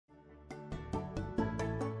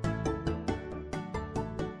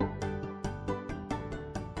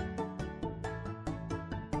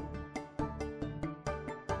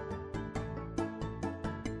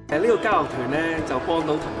呢個交流團咧就幫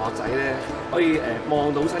到同學仔咧可以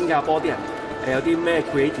望到新加坡啲人有啲咩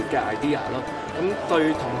creative 嘅 idea 咯。咁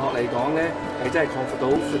對同學嚟講咧係真係擴闊到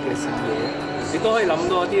好闊嘅視野，亦都可以諗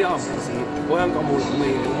到一啲可能平時喺香港冇諗嘅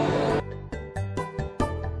嘢。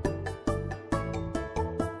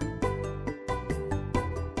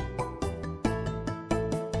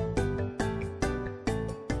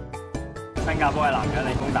 新加坡嘅南洋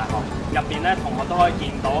理工大學入邊咧，同學都可以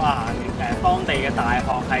見到當地嘅大學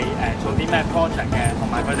係做啲咩 project 嘅，同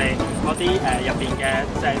埋佢哋嗰啲入邊嘅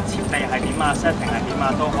即係設備係點啊 setting 係點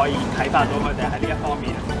啊，都可以啟發到佢哋喺呢一方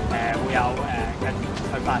面會有嘅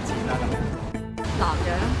去發展啦咁。南洋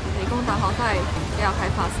理工大學真係幾有啟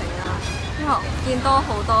發性啦，因為見多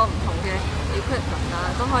好多唔同嘅 equipment 啦，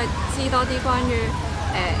都可以知多啲關於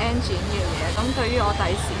engine 嘅嘢。咁對於我第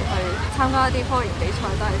時去參加一啲科研比賽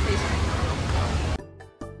都係非常。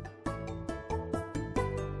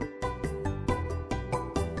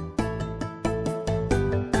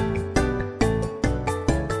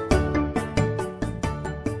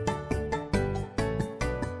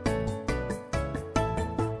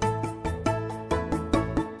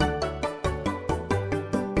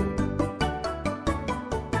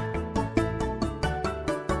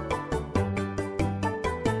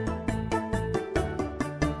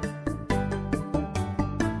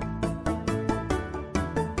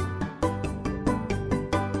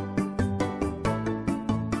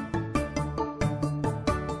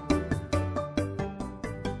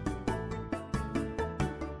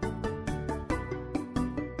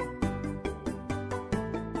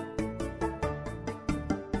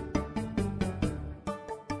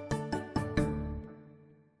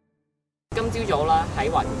 今朝早啦，喺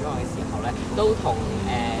華僑中學嘅時候咧，都同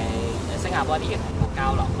新加坡啲嘅同學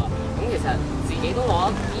交流啦。咁其實自己都攞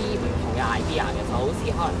一啲唔同嘅 idea 嘅，就好似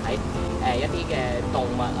可能喺一啲嘅動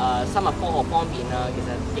物生物科學方面啦，其實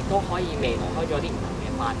亦都可以未來開咗啲唔同嘅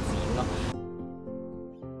發展咯。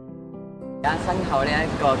而家身後呢一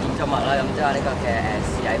個建築物啦，咁即係呢個嘅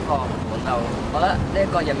視藝科學館度，我覺得呢一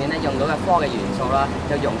個入面咧用到嘅科嘅元素啦，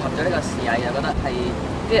又融合咗呢個視藝，就覺得係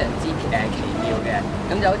非常之奇妙嘅。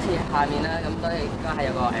咁就好似下面啦，咁都應該係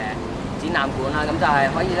有個展覽館啦，咁就係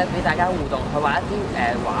可以咧俾大家互動去畫一啲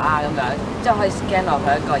畫啊咁樣，之後可以 scan 落去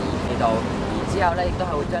一個儀器度，然之後咧亦都係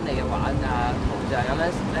會將你嘅畫圖像咁樣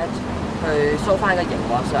咧去 show 翻個熒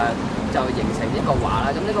幕上，就形成一個畫啦。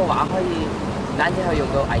咁呢個畫可以唔單止可以用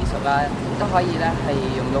到藝術啦，都可以咧係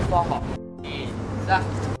用到科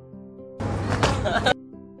學。